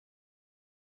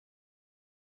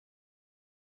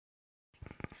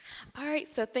All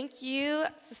right, so thank you,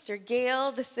 Sister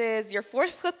Gail. This is your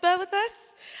fourth khutbah with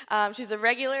us. She's a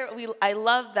regular. I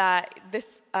love that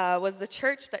this was the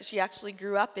church that she actually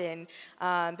grew up in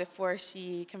before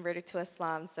she converted to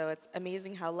Islam. So it's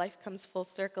amazing how life comes full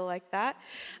circle like that.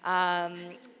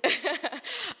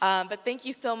 But thank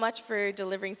you so much for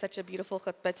delivering such a beautiful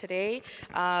khutbah today.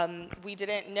 We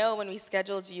didn't know when we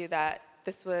scheduled you that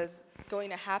this was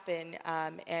going to happen,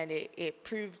 and it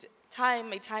proved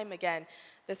time and time again.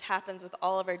 This happens with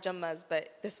all of our Jummahs,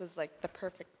 but this was like the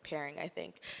perfect pairing, I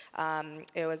think.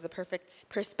 It was the perfect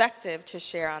perspective to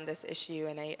share on this issue,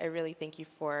 and I really thank you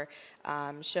for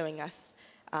showing us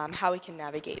how we can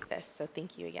navigate this. So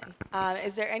thank you again.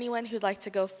 Is there anyone who'd like to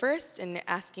go first in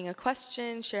asking a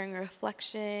question, sharing a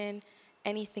reflection,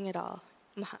 anything at all?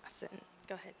 Mahasan,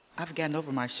 go ahead. I've gotten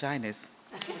over my shyness.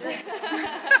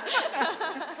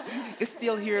 It's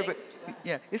still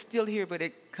here, but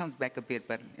it comes back a bit.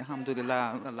 But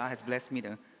alhamdulillah, Allah has blessed me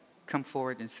to come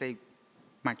forward and say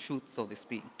my truth, so to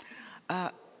speak.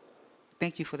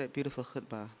 Thank you for that beautiful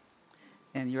khutbah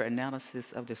and your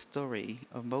analysis of the story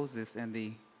of Moses and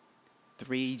the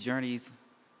three journeys.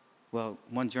 Well,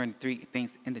 one journey, three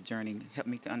things in the journey helped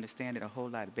me to understand it a whole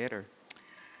lot better.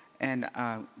 And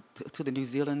to the New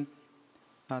Zealand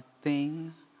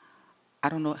thing, I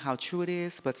don't know how true it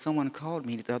is, but someone called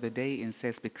me the other day and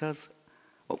says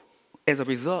as a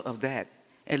result of that,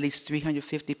 at least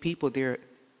 350 people there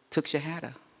took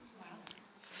Shahada. Wow.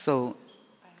 So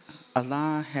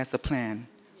Allah has a plan.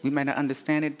 We might not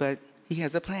understand it, but He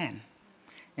has a plan.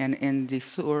 And in the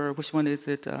surah, which one is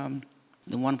it?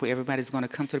 The one where everybody's going to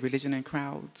come to the religion in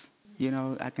crowds. You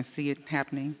know, I can see it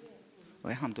happening. So,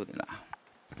 alhamdulillah.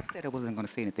 I said I wasn't going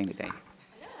to say anything today.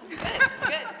 Yeah,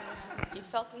 good. You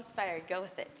felt inspired. Go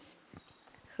with it.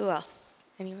 Who else?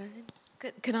 Anyone?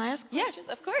 Can I ask a question? Yes,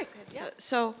 of course. Yeah.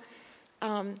 So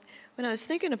when I was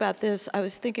thinking about this, I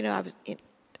was thinking I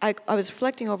was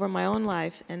reflecting over my own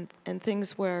life and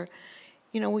things where,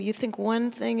 where you think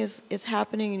one thing is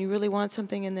happening and you really want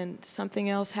something, and then something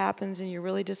else happens and you're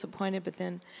really disappointed. But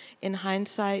then, in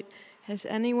hindsight, has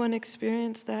anyone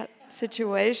experienced that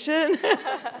situation?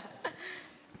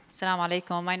 Assalamu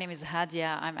alaikum. My name is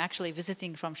Hadia. I'm actually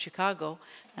visiting from Chicago,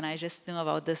 and I just knew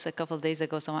about this a couple of days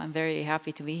ago, so I'm very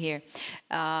happy to be here.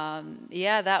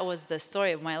 That was the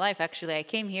story of my life, actually. I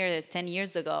came here 10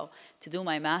 years ago to do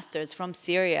my master's from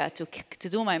Syria, to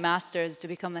do my master's to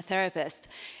become a therapist.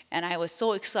 And I was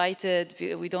so excited.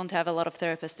 We don't have a lot of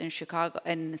therapists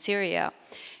in Syria.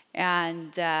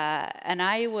 And when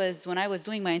I was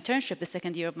doing my internship, the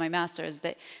second year of my master's,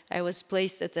 I was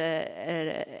placed at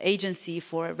an agency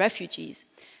for refugees.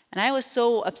 And I was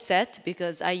so upset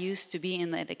because I used to be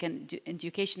in like an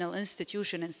educational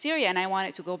institution in Syria, and I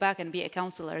wanted to go back and be a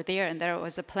counselor there, and there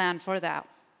was a plan for that.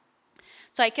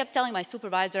 So I kept telling my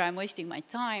supervisor, I'm wasting my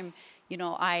time.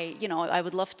 I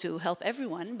would love to help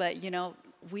everyone, but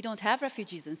we don't have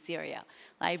refugees in Syria.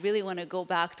 I really want to go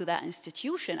back to that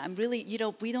institution.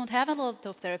 We don't have a lot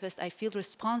of therapists. I feel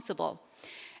responsible.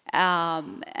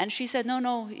 And she said,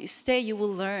 no, stay, you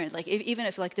will learn. Like, even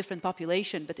if like different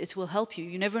population, but it will help you.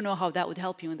 You never know how that would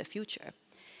help you in the future.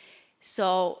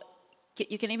 So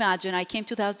you can imagine, I came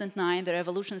 2009, the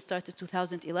revolution started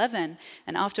 2011,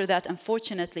 and after that,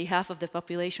 unfortunately, half of the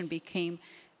population became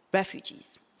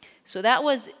refugees. So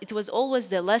it was always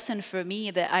the lesson for me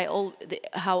that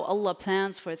how Allah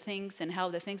plans for things, and how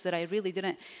the things that I really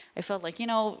didn't, I felt like,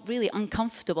 really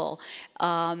uncomfortable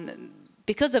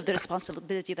because of the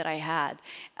responsibility that I had.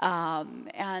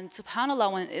 And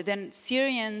subhanAllah, when then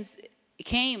Syrians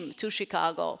came to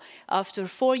Chicago after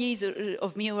 4 years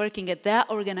of me working at that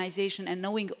organization and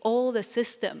knowing all the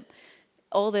system,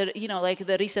 all the, like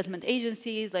the resettlement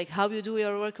agencies, like how you do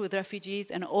your work with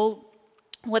refugees and all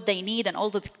what they need and all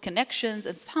the connections,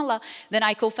 and subhanAllah, then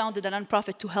I co-founded a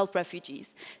nonprofit to help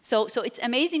refugees. So it's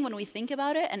amazing when we think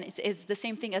about it, and it's the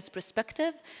same thing as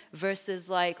perspective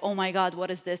versus like, oh my God, what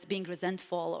is this, being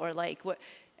resentful, or like,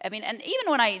 and even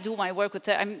when I do my work with,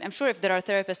 I'm sure if there are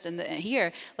therapists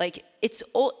here, like it's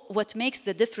all, what makes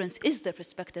the difference is the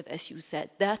perspective, as you said.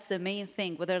 That's the main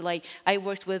thing. Whether like I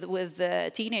worked with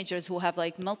teenagers who have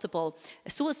like multiple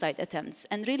suicide attempts,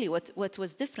 and really what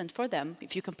was different for them,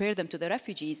 if you compare them to the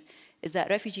refugees, is that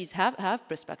refugees have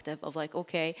perspective of like,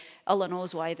 okay, Allah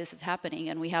knows why this is happening,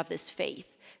 and we have this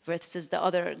faith. Versus the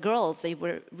other girls, they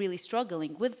were really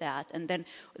struggling with that, and then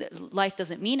life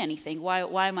doesn't mean anything.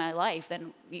 Why my life?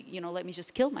 Then let me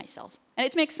just kill myself. And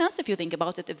it makes sense if you think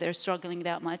about it, if they're struggling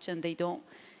that much and they don't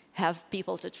have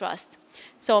people to trust.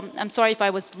 So I'm sorry if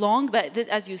I was long, but this,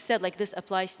 as you said, like this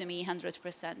applies to me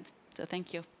 100%. So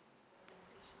thank you.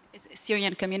 It's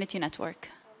Syrian Community Network.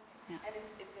 Yeah. And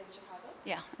it's in Chicago?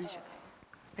 Yeah, in Chicago.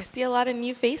 I see a lot of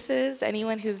new faces.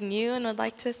 Anyone who's new and would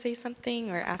like to say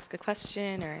something or ask a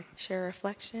question or share a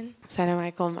reflection? Salam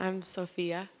alaikum. I'm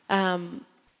Sophia.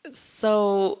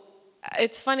 So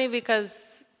it's funny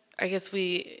because I guess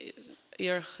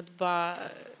your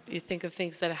khutbah, you think of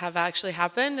things that have actually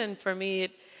happened, and for me,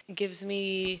 it gives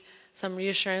me some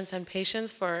reassurance and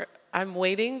patience for I'm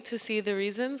waiting to see the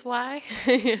reasons why.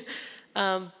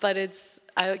 But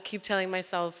I keep telling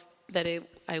myself that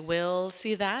I will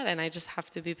see that, and I just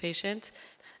have to be patient,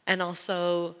 and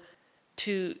also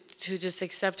to just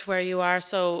accept where you are.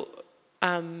 So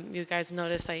you guys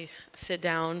notice I sit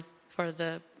down for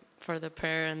the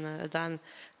prayer and the adhan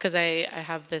because I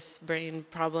have this brain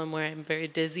problem where I'm very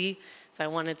dizzy, so I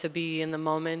wanted to be in the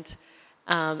moment,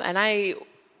 and I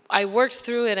worked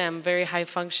through it. I'm very high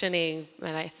functioning,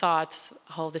 and I thought,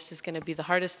 oh, this is going to be the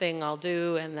hardest thing I'll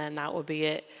do, and then that will be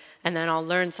it, and then I'll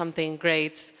learn something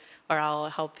great, or I'll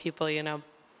help people,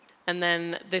 And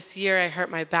then this year I hurt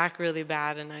my back really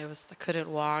bad, and I couldn't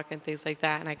walk and things like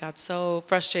that, and I got so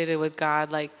frustrated with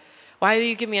God, like, why do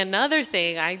you give me another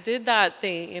thing? I did that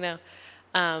thing,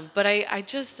 But I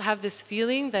just have this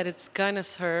feeling that it's gonna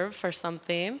serve for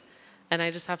something, and I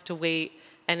just have to wait.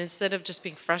 And instead of just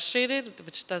being frustrated,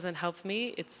 which doesn't help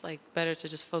me, it's like better to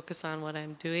just focus on what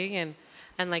I'm doing and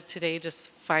like today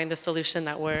just find a solution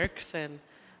that works. And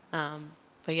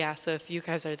but yeah, so if you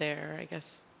guys are there, I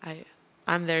guess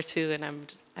I'm there too,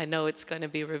 and I know it's going to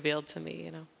be revealed to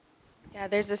me, Yeah,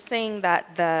 there's a saying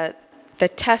that the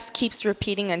test keeps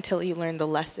repeating until you learn the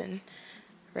lesson,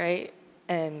 right?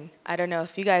 And I don't know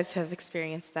if you guys have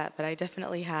experienced that, but I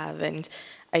definitely have. And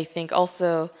I think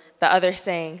also the other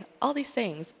saying, all these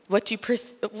sayings, what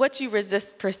you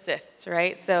resist persists,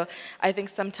 right? So I think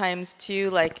sometimes too,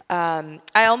 like, I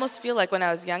almost feel like when I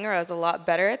was younger, I was a lot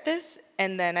better at this.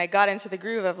 And then I got into the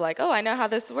groove of like, oh, I know how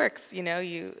this works.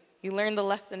 You learn the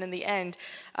lesson in the end.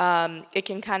 It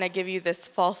can kind of give you this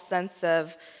false sense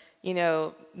of,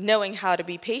 knowing how to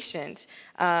be patient.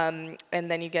 And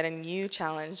then you get a new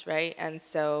challenge, right? And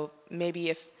so maybe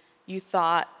if you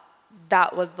thought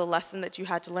that was the lesson that you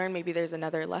had to learn, maybe there's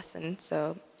another lesson.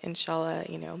 So inshallah,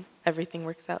 everything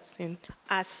works out soon.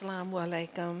 Assalamu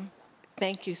alaikum.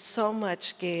 Thank you so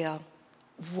much, Gail.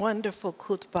 Wonderful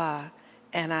khutbah.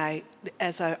 And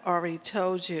as I already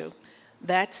told you,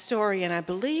 that story, and I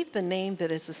believe the name that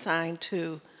is assigned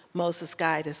to Moses'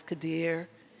 guide is Kadir,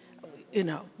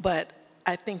 but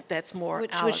I think that's more...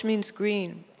 Which means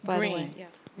green, by the way. Green, yeah.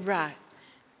 Right.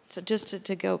 So just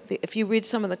to go, if you read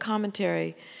some of the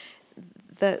commentary,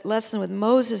 the lesson with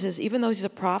Moses is even though he's a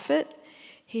prophet,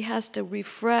 he has to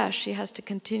refresh, he has to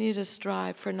continue to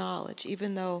strive for knowledge,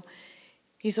 even though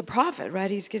he's a prophet, right?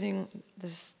 He's getting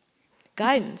this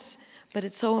guidance. But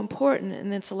it's so important,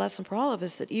 and it's a lesson for all of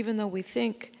us, that even though we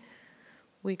think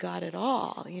we got it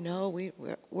all,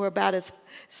 we're about as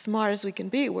smart as we can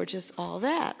be, we're just all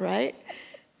that, right?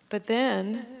 But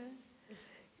then,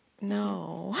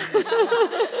 no.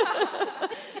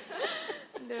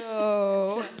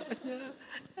 No.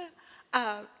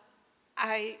 I've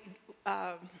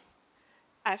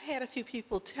had a few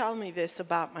people tell me this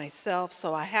about myself,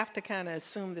 so I have to kind of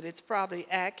assume that it's probably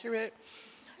accurate.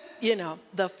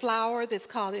 The flower that's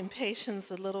called impatience,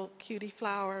 the little cutie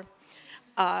flower,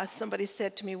 somebody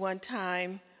said to me one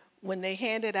time, when they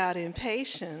handed out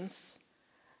impatience,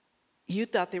 you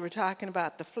thought they were talking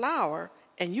about the flower,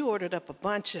 and you ordered up a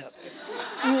bunch of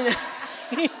it.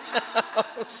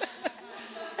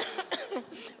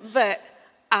 But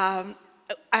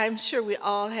I'm sure we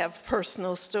all have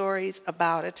personal stories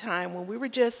about a time when we were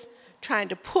just trying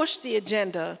to push the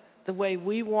agenda the way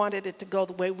we wanted it to go,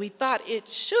 the way we thought it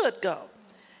should go.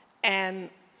 And,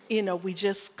 we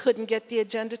just couldn't get the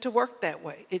agenda to work that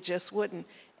way. It just wouldn't.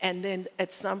 And then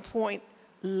at some point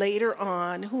later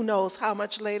on, who knows how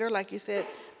much later, like you said,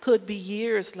 could be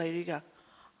years later, you go,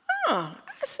 I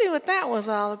see what that was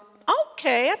all about.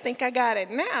 Okay, I think I got it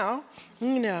now,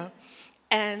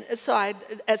 And so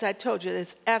as I told you,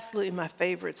 it's absolutely my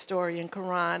favorite story in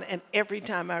Quran, and every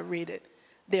time I read it,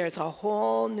 there's a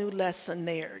whole new lesson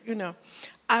there,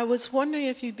 I was wondering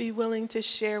if you'd be willing to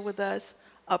share with us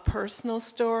a personal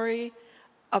story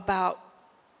about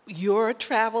your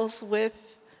travels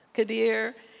with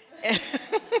Kadir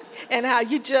and how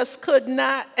you just could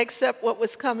not accept what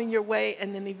was coming your way,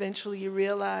 and then eventually you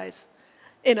realized,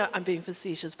 I'm being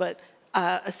facetious, but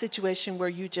a situation where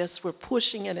you just were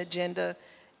pushing an agenda,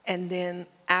 and then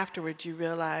afterwards you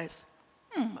realize,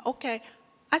 okay,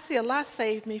 I see Allah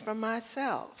saved me from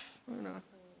myself.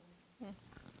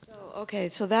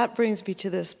 So that brings me to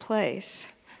this place.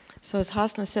 So as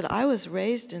Hasna said, I was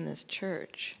raised in this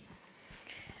church.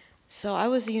 So I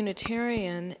was a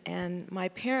Unitarian, and my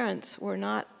parents were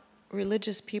not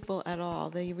religious people at all.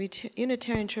 The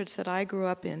Unitarian church that I grew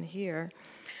up in here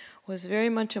was very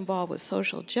much involved with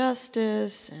social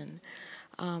justice and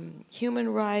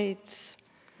human rights,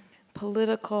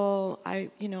 political.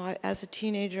 As a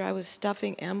teenager, I was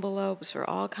stuffing envelopes for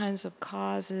all kinds of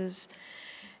causes,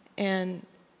 and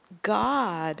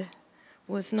God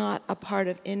was not a part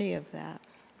of any of that.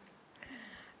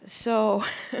 So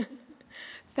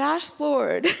fast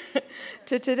forward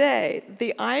to today,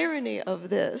 the irony of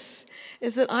this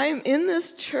is that I am in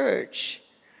this church,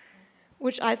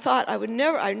 which I thought I would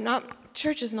never,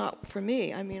 church is not for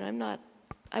me.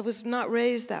 I was not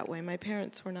raised that way. My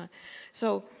parents were not.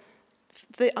 So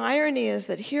the irony is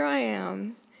that here I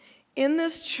am in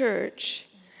this church,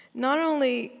 not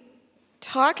only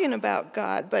talking about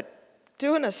God, but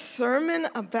doing a sermon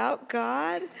about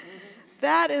God.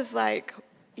 That is like,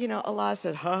 Allah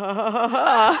said, ha, ha, ha, ha,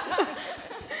 ha.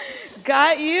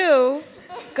 Got you.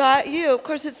 Of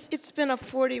course, it's been a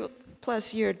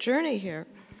 40-plus year journey here.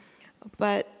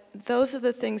 But those are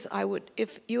the things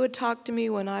if you had talked to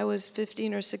me when I was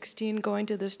 15 or 16 going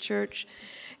to this church,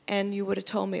 and you would have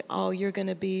told me, oh, you're going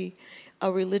to be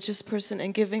a religious person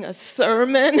and giving a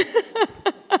sermon,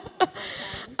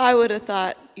 I would have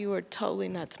thought you were totally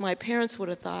nuts. My parents would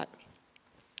have thought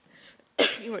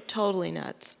you were totally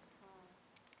nuts.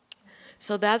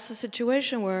 So that's the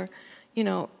situation where,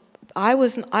 I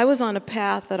was on a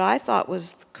path that I thought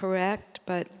was correct,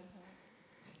 but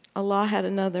Allah had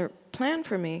another plan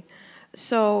for me.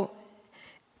 So,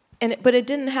 but it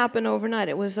didn't happen overnight.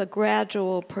 It was a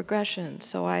gradual progression.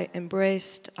 So I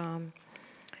embraced the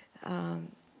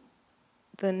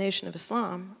Nation of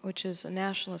Islam, which is a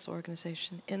nationalist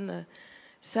organization. In the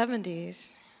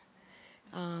 70s,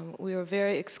 we were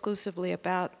very exclusively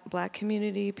about black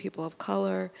community, people of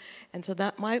color, and so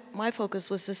that my focus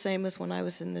was the same as when I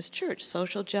was in this church: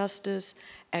 social justice,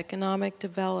 economic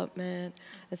development.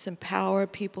 Let's empower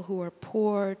people who are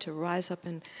poor to rise up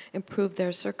and improve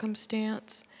their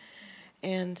circumstance.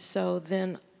 And so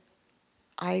then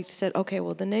I said, okay,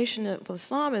 well, the Nation of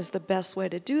Islam is the best way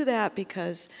to do that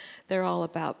because they're all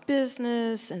about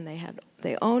business, and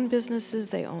they own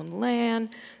businesses, they own land.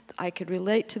 I could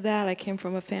relate to that. I came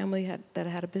from a family that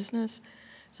had a business.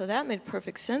 So that made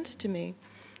perfect sense to me.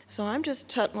 So I'm just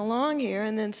tutting along here,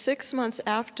 and then 6 months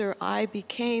after I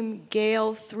became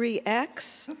Gail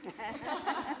 3X,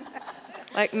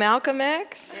 like Malcolm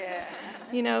X,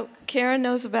 Karen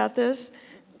knows about this.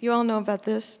 You all know about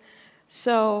this.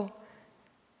 So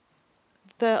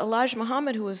the Elijah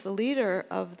Muhammad, who was the leader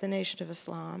of the Nation of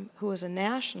Islam, who was a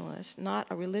nationalist, not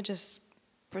a religious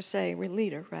per se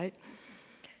leader, right?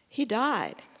 He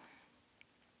died.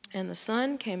 And the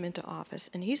son came into office,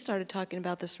 and he started talking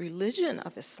about this religion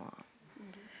of Islam.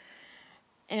 Mm-hmm.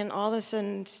 And all of a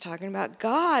sudden, he's talking about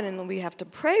God, and we have to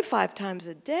pray 5 times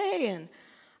a day. And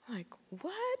I'm like,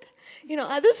 what?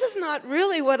 This is not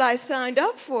really what I signed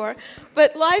up for,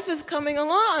 but life is coming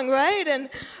along, right? And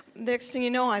next thing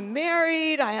you know, I'm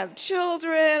married, I have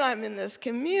children, I'm in this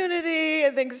community,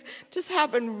 and things just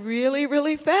happen really,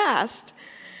 really fast.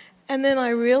 And then I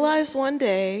realized one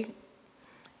day,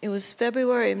 it was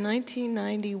February of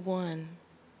 1991.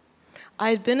 I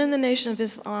had been in the Nation of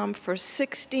Islam for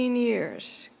 16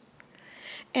 years.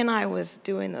 And I was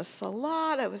doing the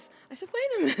salat. I said,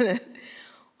 wait a minute.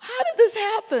 How did this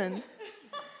happen?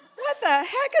 What the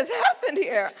heck has happened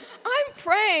here? I'm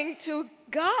praying to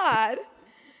God.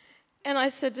 And I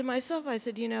said to myself,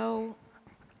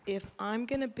 if I'm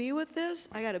going to be with this,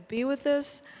 I got to be with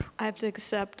this. I have to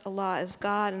accept Allah as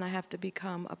God, and I have to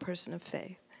become a person of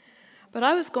faith. But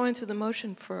I was going through the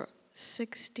motion for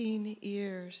 16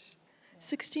 years.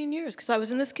 16 years, because I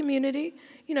was in this community.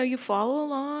 You follow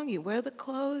along, you wear the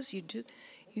clothes, you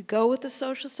go with the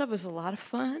social stuff. It was a lot of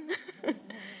fun.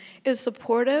 It was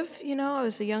supportive. I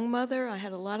was a young mother. I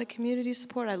had a lot of community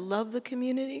support. I loved the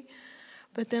community.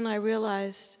 But then I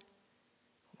realized,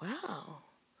 wow,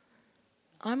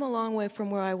 I'm a long way from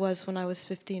where I was when I was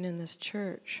 15 in this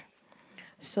church.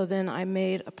 So then I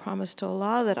made a promise to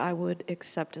Allah that I would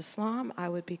accept Islam, I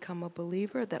would become a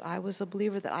believer, that I was a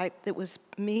believer, that it was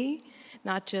me,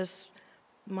 not just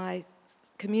my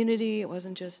community. It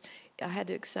wasn't just, I had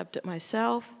to accept it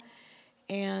myself.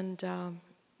 And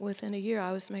within a year,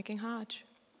 I was making Hajj.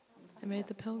 I made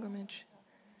the pilgrimage.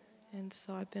 And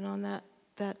so I've been on that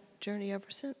journey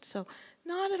ever since. So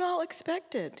not at all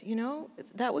expected,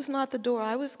 That was not the door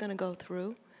I was going to go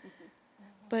through.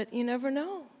 But you never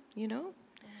know,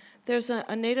 There's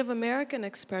a Native American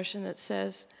expression that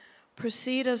says,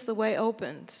 proceed as the way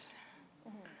opens.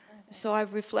 So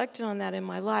I've reflected on that in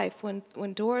my life.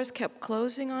 When doors kept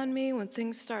closing on me, when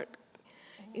things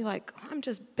you're like, I'm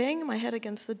just banging my head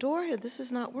against the door here. This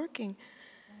is not working.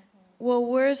 Well,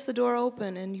 where's the door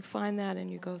open? And you find that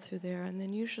and you go through there, and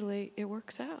then usually it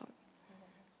works out.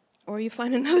 Or you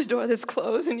find another door that's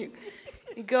closed and you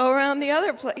go around the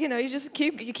other place. You know, you just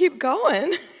keep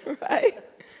going, right?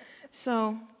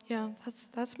 So, yeah,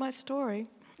 that's my story.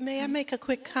 May I make a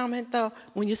quick comment, though?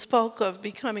 When you spoke of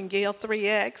becoming Gail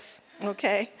 3X,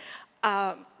 okay?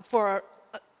 For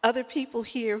other people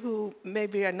here who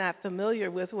maybe are not familiar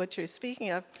with what you're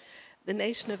speaking of, the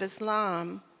Nation of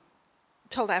Islam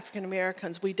told African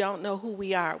Americans, we don't know who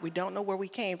we are. We don't know where we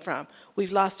came from.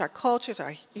 We've lost our cultures,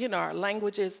 our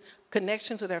languages,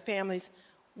 connections with our families.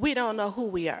 We don't know who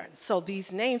we are. So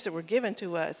these names that were given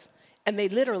to us, and they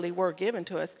literally were given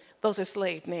to us, those are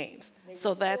slave names.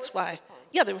 So that's why,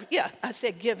 I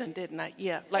said given, didn't I?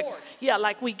 Yeah,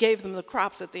 like we gave them the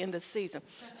crops at the end of the season.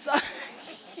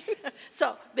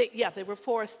 So, they were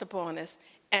forced upon us.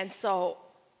 And so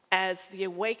as the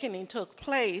awakening took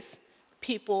place,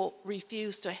 people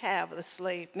refused to have the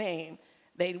slave name.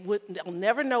 They'll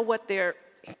never know what their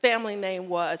family name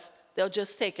was. They'll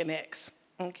just take an X,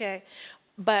 okay?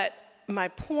 But my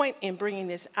point in bringing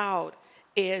this out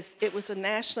is it was a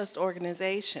nationalist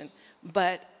organization,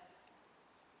 but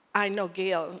I know,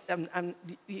 Gail,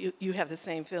 you have the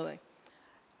same feeling.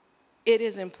 It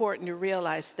is important to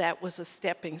realize that was a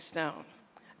stepping stone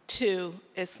to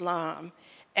Islam.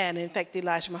 And in fact,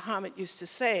 Elijah Muhammad used to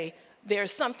say,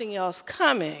 there's something else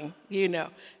coming, you know.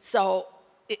 So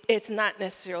it's not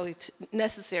necessarily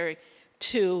necessary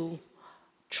to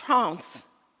trounce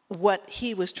what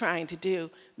he was trying to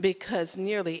do, because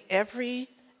nearly every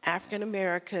African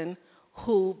American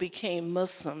who became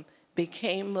Muslim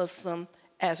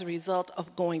as a result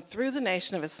of going through the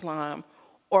Nation of Islam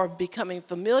or becoming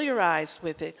familiarized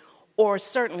with it, or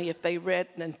certainly if they read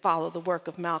and followed the work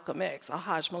of Malcolm X,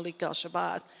 Alhaj Malik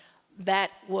al-Shabazz,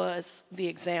 that was the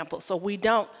example. So we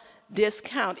don't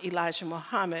discount Elijah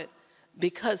Muhammad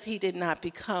because he did not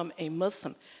become a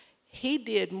Muslim. He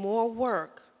did more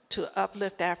work to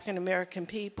uplift African American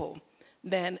people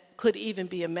than could even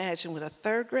be imagined with a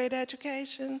third-grade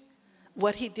education.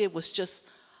 What he did was just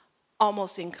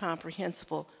almost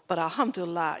incomprehensible. But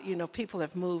alhamdulillah, you know, people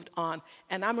have moved on.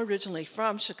 And I'm originally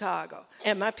from Chicago.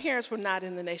 And my parents were not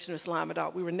in the Nation of Islam at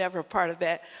all. We were never a part of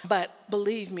that. But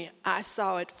believe me, I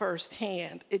saw it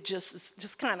firsthand. It is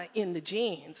just kind of in the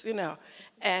genes, you know.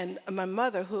 And my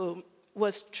mother, who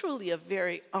was truly a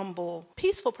very humble,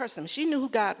 peaceful person, she knew who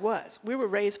God was. We were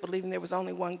raised believing there was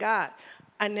only one God.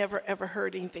 I never, ever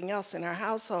heard anything else in our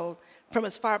household from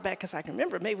as far back as I can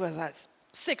remember. Maybe when I was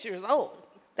 6 years old.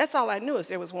 That's all I knew, is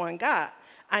there was one God.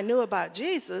 I knew about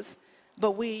Jesus,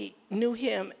 but we knew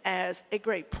him as a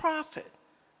great prophet,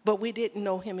 but we didn't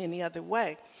know him any other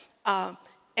way.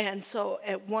 And so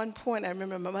at one point, I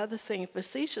remember my mother saying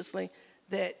facetiously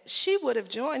that she would have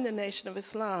joined the Nation of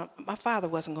Islam. My father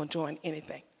wasn't going to join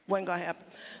anything. Wasn't going to happen.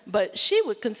 But she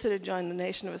would consider joining the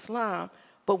Nation of Islam,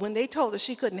 but when they told her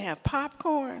she couldn't have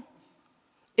popcorn,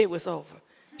 it was over.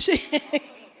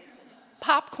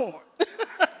 Popcorn.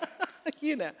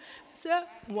 You know, so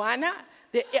why not?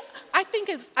 I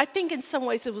think in some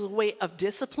ways it was a way of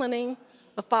disciplining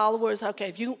the followers.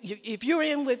 Okay, if you're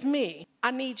in with me,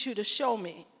 I need you to show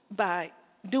me by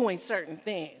doing certain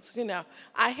things. You know,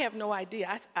 I have no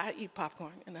idea. I eat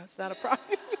popcorn. You know, it's not a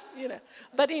problem. You know,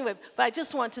 but anyway, I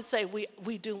just want to say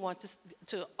we do want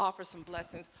to offer some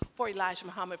blessings for Elijah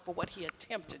Muhammad for what he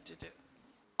attempted to do.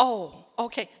 Oh,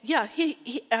 okay, yeah.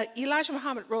 Elijah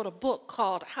Muhammad wrote a book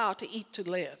called How to Eat to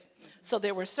Live. So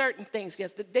there were certain things,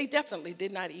 yes, they definitely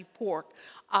did not eat pork.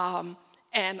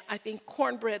 And I think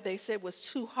cornbread, they said, was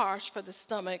too harsh for the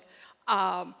stomach.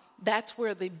 That's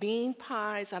where the bean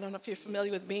pies, I don't know if you're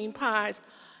familiar with bean pies.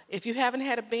 If you haven't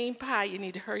had a bean pie, you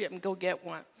need to hurry up and go get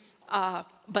one.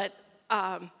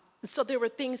 So there were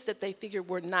things that they figured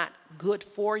were not good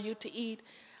for you to eat.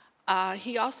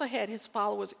 He also had his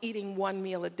followers eating one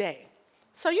meal a day.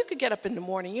 So you could get up in the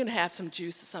morning, you'd have some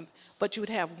juice or something, but you would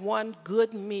have one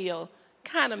good meal,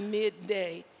 kind of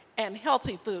midday, and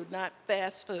healthy food, not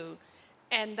fast food.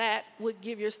 And that would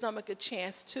give your stomach a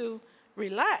chance to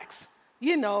relax,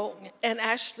 you know, and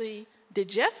actually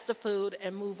digest the food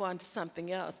and move on to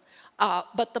something else.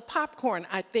 But the popcorn,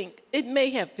 I think, it may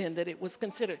have been that it was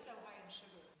considered.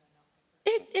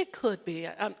 It could be.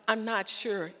 I'm not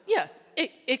sure. Yeah,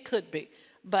 it could be.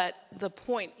 But the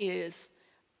point is,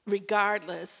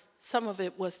 regardless, some of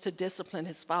it was to discipline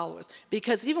his followers.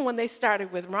 Because even when they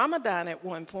started with Ramadan at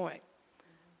one point,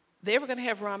 they were going to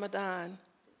have Ramadan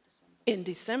in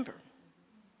December.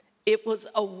 It was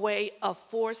a way of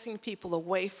forcing people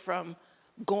away from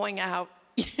going out,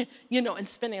 and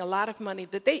spending a lot of money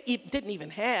that they didn't even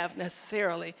have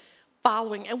necessarily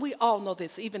following. And we all know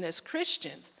this, even as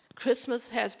Christians. Christmas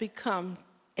has become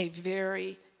a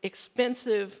very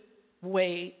expensive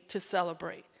way to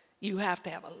celebrate. You have to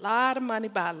have a lot of money,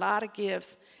 buy a lot of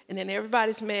gifts, and then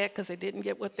everybody's mad because they didn't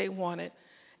get what they wanted.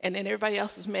 And then everybody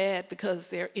else is mad because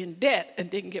they're in debt and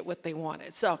didn't get what they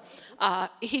wanted. So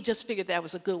he just figured that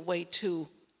was a good way to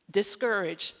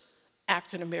discourage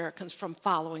African Americans from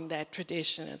following that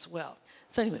tradition as well.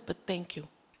 So anyway, but thank you.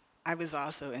 I was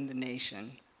also in the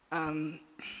nation. I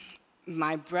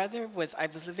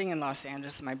was living in Los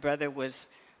Angeles. My brother was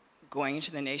going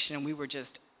into the nation, and we were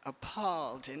just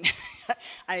appalled. And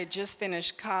I had just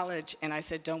finished college, and I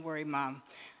said, "Don't worry, Mom."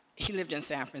 He lived in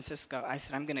San Francisco. I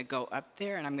said, "I'm going to go up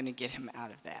there, and I'm going to get him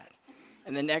out of that."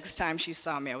 And the next time she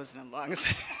saw me, I was in a long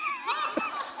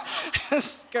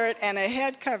skirt and a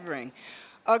head covering.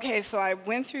 Okay, so I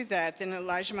went through that. Then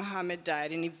Elijah Muhammad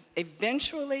died, and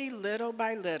eventually, little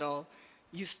by little,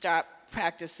 you stop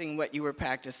practicing what you were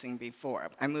practicing before.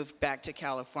 I moved back to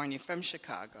California from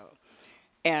Chicago,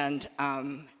 and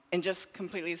just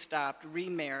completely stopped,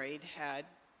 remarried, had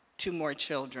 2 more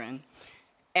children.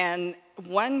 And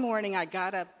one morning I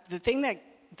got up. The thing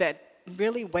that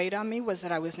really weighed on me was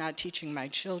that I was not teaching my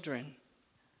children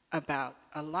about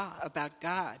Allah, about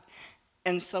God.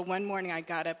 And so one morning I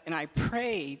got up and I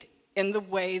prayed in the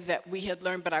way that we had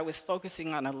learned, but I was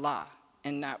focusing on Allah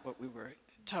and not what we were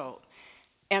told.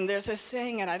 And there's a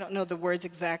saying, and I don't know the words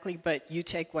exactly, but you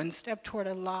take one step toward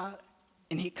Allah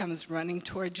and he comes running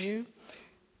toward you.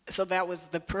 So that was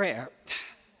the prayer.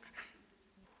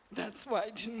 That's why I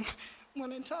didn't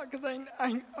want to talk, because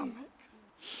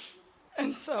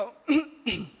and so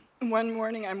one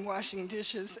morning I'm washing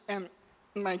dishes, and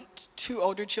my 2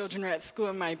 older children are at school,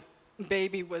 and my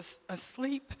baby was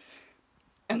asleep,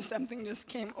 and something just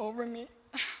came over me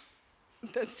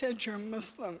that said, "You're a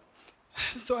Muslim."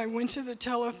 So I went to the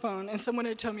telephone, and someone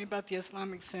had told me about the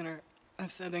Islamic Center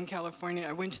of Southern California.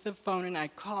 I went to the phone and I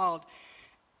called,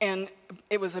 and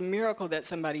it was a miracle that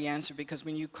somebody answered, because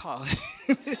when you call,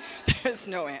 there's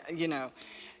no,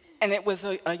 And it was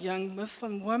a young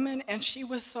Muslim woman, and she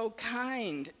was so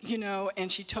kind,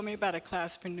 and she told me about a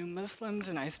class for new Muslims,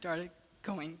 and I started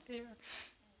going there.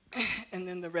 And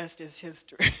then the rest is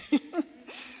history.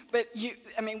 But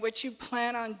what you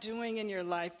plan on doing in your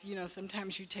life,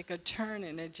 sometimes you take a turn,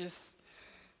 and it just...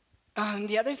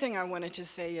 the other thing I wanted to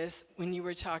say is, when you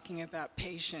were talking about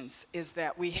patience, is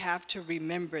that we have to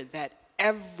remember that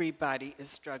everybody is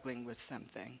struggling with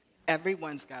something.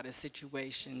 Everyone's got a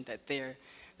situation that they're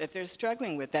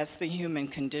struggling with. That's the human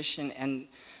condition. And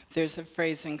there's a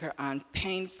phrase in Quran,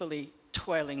 painfully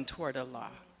toiling toward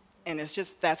Allah. And it's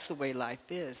just, that's the way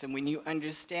life is. And when you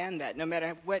understand that, no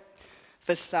matter what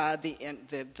facade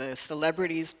the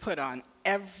celebrities put on,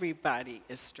 everybody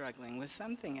is struggling with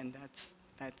something. And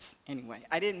that's anyway,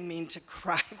 I didn't mean to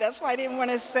cry. That's why I didn't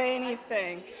want to say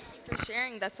anything. Thank you for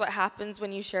sharing. That's what happens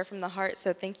when you share from the heart.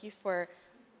 So thank you for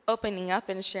opening up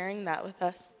and sharing that with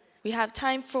us. We have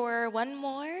time for one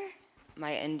more.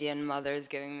 My Indian mother's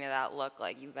giving me that look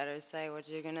like, you better say what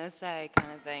you're going to say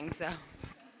kind of thing. So,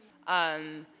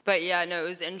 but yeah, no, it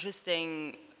was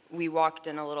interesting. We walked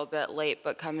in a little bit late,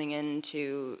 but coming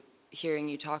into hearing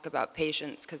you talk about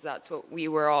patience, because that's what we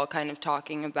were all kind of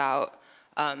talking about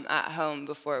at home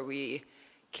before we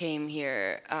came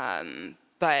here.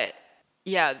 But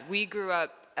yeah, we grew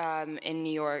up in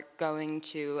New York going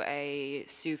to a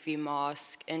Sufi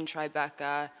mosque in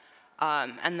Tribeca.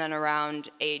 And then around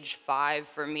age 5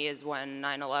 for me is when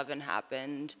 9/11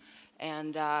 happened.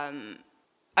 And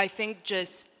I think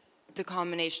just the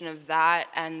combination of that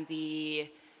and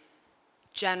the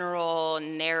general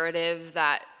narrative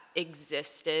that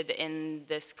existed in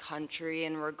this country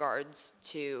in regards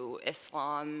to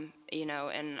Islam, in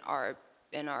our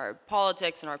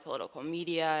politics, in our political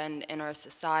media, and in our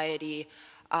society.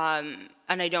 And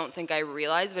I don't think I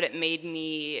realized, but it made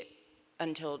me,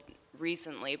 until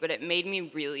recently, but it made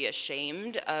me really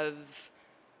ashamed of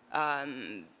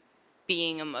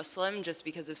being a Muslim, just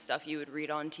because of stuff you would read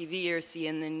on TV or see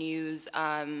in the news,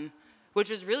 which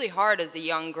was really hard as a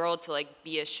young girl to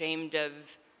be ashamed of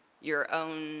your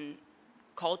own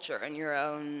culture and your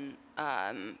own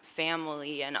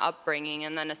family and upbringing,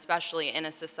 and then especially in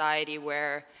a society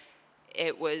where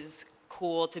it was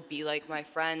cool to be like my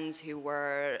friends who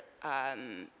were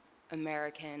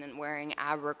American and wearing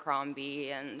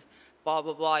Abercrombie and blah,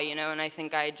 blah, blah, and I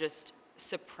think I just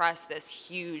suppressed this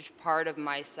huge part of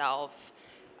myself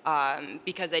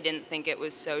because I didn't think it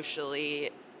was socially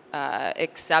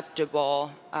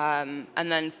acceptable. And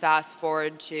then fast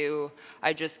forward to,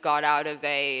 I just got out of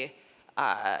a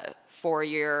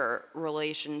 4-year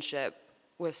relationship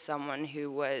with someone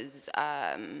who was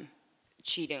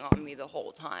cheating on me the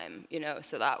whole time,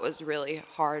 so that was really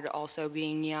hard also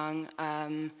being young,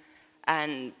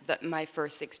 and my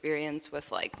first experience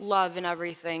with like love and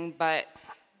everything. But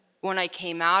when I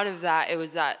came out of that, it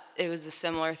was a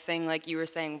similar thing, like you were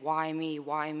saying, why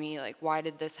me, like why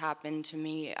did this happen to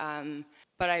me?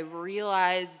 But I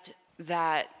realized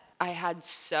that I had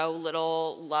so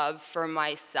little love for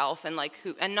myself, and like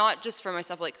and not just for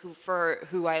myself, like for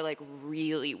who I like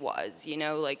really was,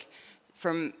 like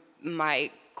from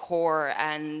my core.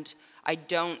 And I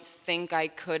don't think I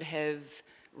could have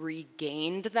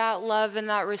regained that love and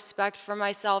that respect for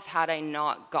myself had I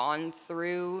not gone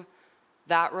through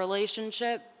that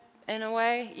relationship in a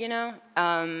way,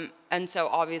 and so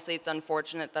obviously it's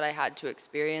unfortunate that I had to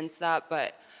experience that,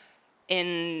 but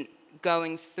in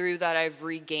going through that, I've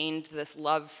regained this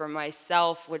love for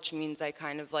myself, which means I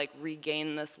kind of like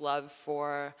regain this love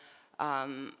for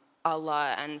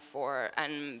Allah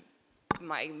and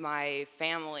my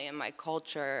family and my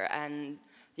culture. And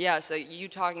yeah, so you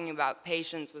talking about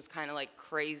patience was kind of like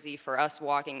crazy for us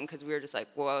walking, because we were just like,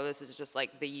 whoa, this is just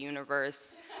like the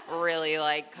universe really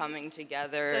like coming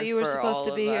together. So you were supposed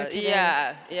to be here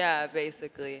today. Yeah,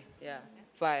 basically, yeah.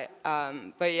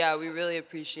 But yeah, we really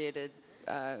appreciated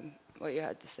what you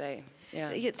had to say.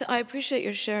 Yeah. I appreciate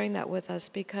your sharing that with us,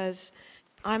 because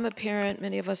I'm a parent,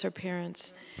 many of us are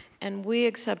parents, and we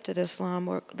accepted Islam,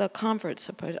 or the converts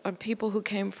are people who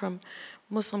came from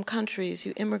Muslim countries,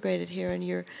 you immigrated here, and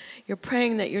you're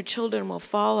praying that your children will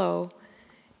follow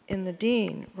in the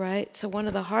deen, right? So one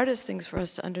of the hardest things for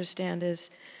us to understand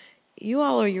is you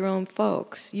all are your own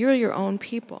folks, you're your own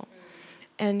people,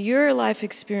 and your life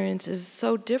experience is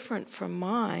so different from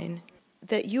mine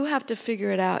that you have to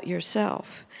figure it out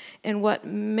yourself. And what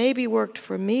maybe worked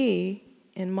for me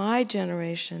in my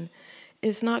generation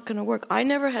is not going to work. I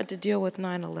never had to deal with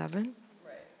 9/11.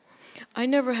 I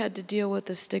never had to deal with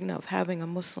the stigma of having a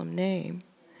Muslim name.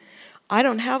 I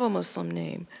don't have a Muslim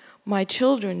name. My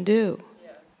children do.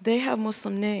 They have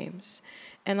Muslim names.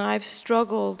 And I've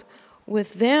struggled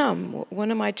with them.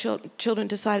 One of my children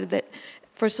decided that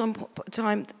for some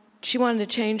time she wanted to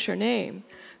change her name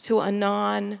to a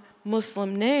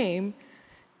non-Muslim name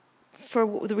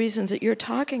for the reasons that you're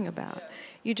talking about.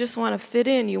 You just want to fit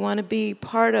in. You want to be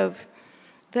part of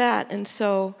that. And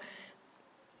so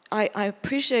I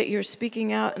appreciate your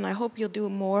speaking out, and I hope you'll do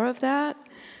more of that,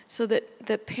 so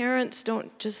that parents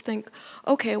don't just think,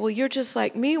 okay, well, you're just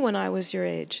like me when I was your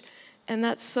age. And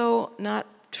that's so not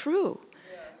true.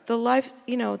 The life,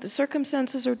 the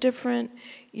circumstances are different.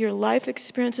 Your life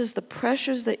experiences, the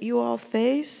pressures that you all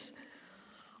face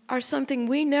are something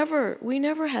we never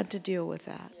had to deal with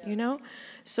that,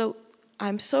 So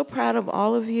I'm so proud of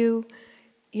all of you,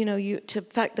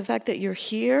 the fact that you're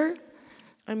here.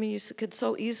 I mean, you could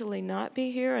so easily not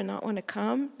be here and not want to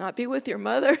come, not be with your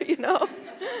mother, I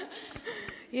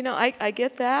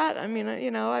get that. I mean,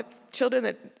 I have children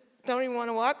that don't even want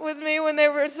to walk with me when they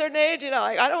were a certain age.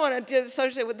 I don't want to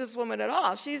associate with this woman at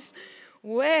all. She's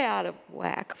way out of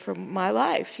whack for my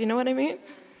life, you know what I mean?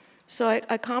 So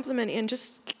I compliment you, and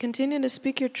just continue to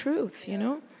speak your truth,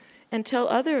 and tell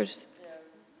others.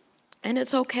 And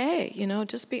it's okay,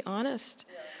 just be honest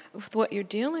with what you're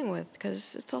dealing with,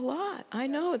 because it's a lot. I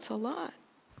know it's a lot.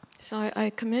 So I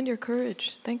commend your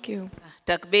courage. Thank you.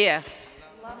 Takbir.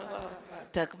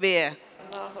 Takbir.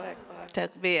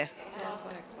 Takbir.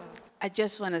 I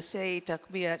just want to say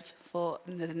takbir for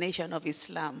the nation of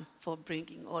Islam for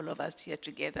bringing all of us here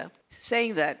together.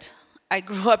 Saying that, I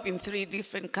grew up in 3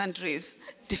 different countries,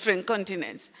 different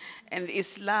continents, and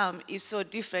Islam is so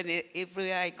different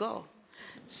everywhere I go.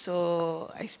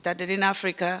 So I started in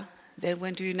Africa, then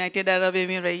went to United Arab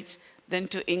Emirates, then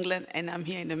to England, and I'm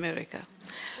here in America.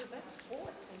 So that's 4.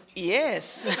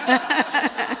 Yes.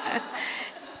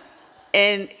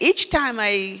 And each time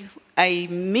I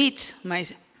meet my,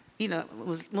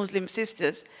 Muslim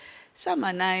sisters, some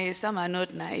are nice, some are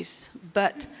not nice,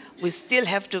 but we still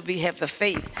have to have the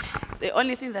faith. The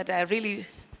only thing that I really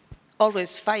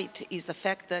always fight is the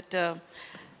fact that the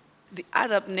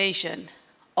Arab nation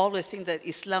always think that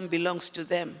Islam belongs to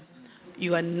them.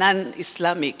 You are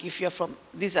non-Islamic if you're from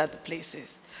these other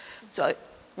places. So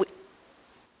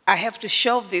I have to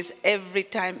show this every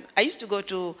time. I used to go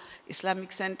to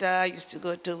Islamic Center, I used to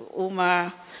go to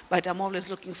Umar, but I'm always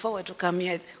looking forward to come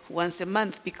here once a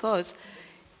month, because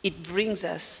it brings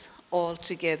us all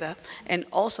together, and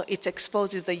also it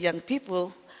exposes the young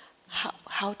people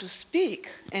how to speak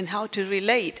and how to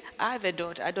relate. I have a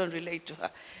daughter, I don't relate to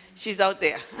her. She's out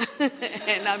there,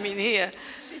 and I'm in here,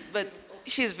 but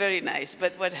she's very nice.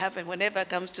 But what happened, whenever I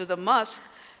come to the mosque,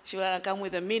 She wanna come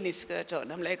with a mini skirt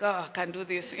on. I'm like, oh, I can't do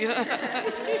this, you know.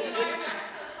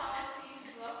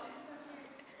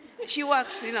 She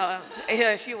works, you know.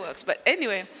 Yeah, she works. But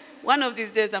anyway, one of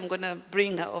these days I'm gonna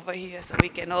bring her over here so we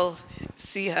can all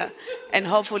see her, and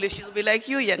hopefully she'll be like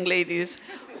you, young ladies.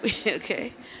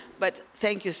 Okay. But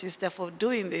thank you, sister, for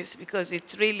doing this, because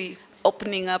it's really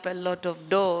opening up a lot of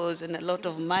doors and a lot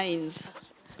of minds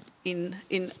in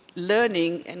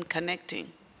learning and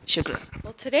connecting. Shukran.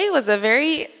 Well, today was a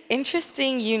very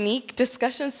interesting, unique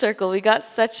discussion circle. We got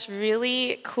such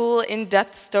really cool,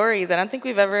 in-depth stories. I don't think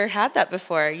we've ever had that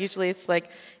before. Usually it's like,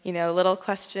 you know, little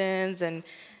questions, and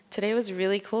today was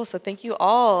really cool. So thank you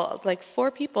all. Like 4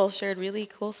 people shared really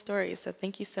cool stories. So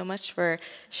thank you so much for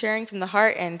sharing from the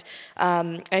heart. And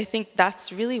I think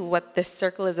that's really what this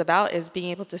circle is about, is being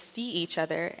able to see each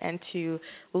other and to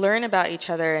learn about each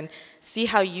other and see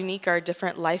how unique our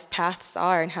different life paths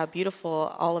are and how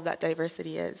beautiful all of that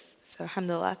diversity is. So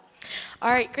alhamdulillah. All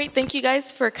right, great. Thank you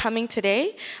guys for coming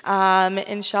today.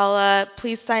 Inshallah,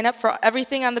 please sign up for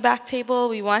everything on the back table.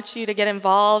 We want you to get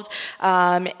involved.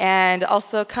 And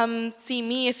also come see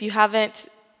me if you haven't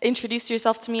introduced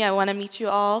yourself to me. I want to meet you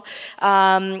all.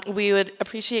 We would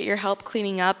appreciate your help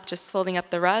cleaning up, just folding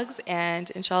up the rugs. And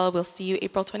inshallah, we'll see you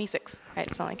April 26th. All right,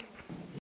 assalamu alaikum.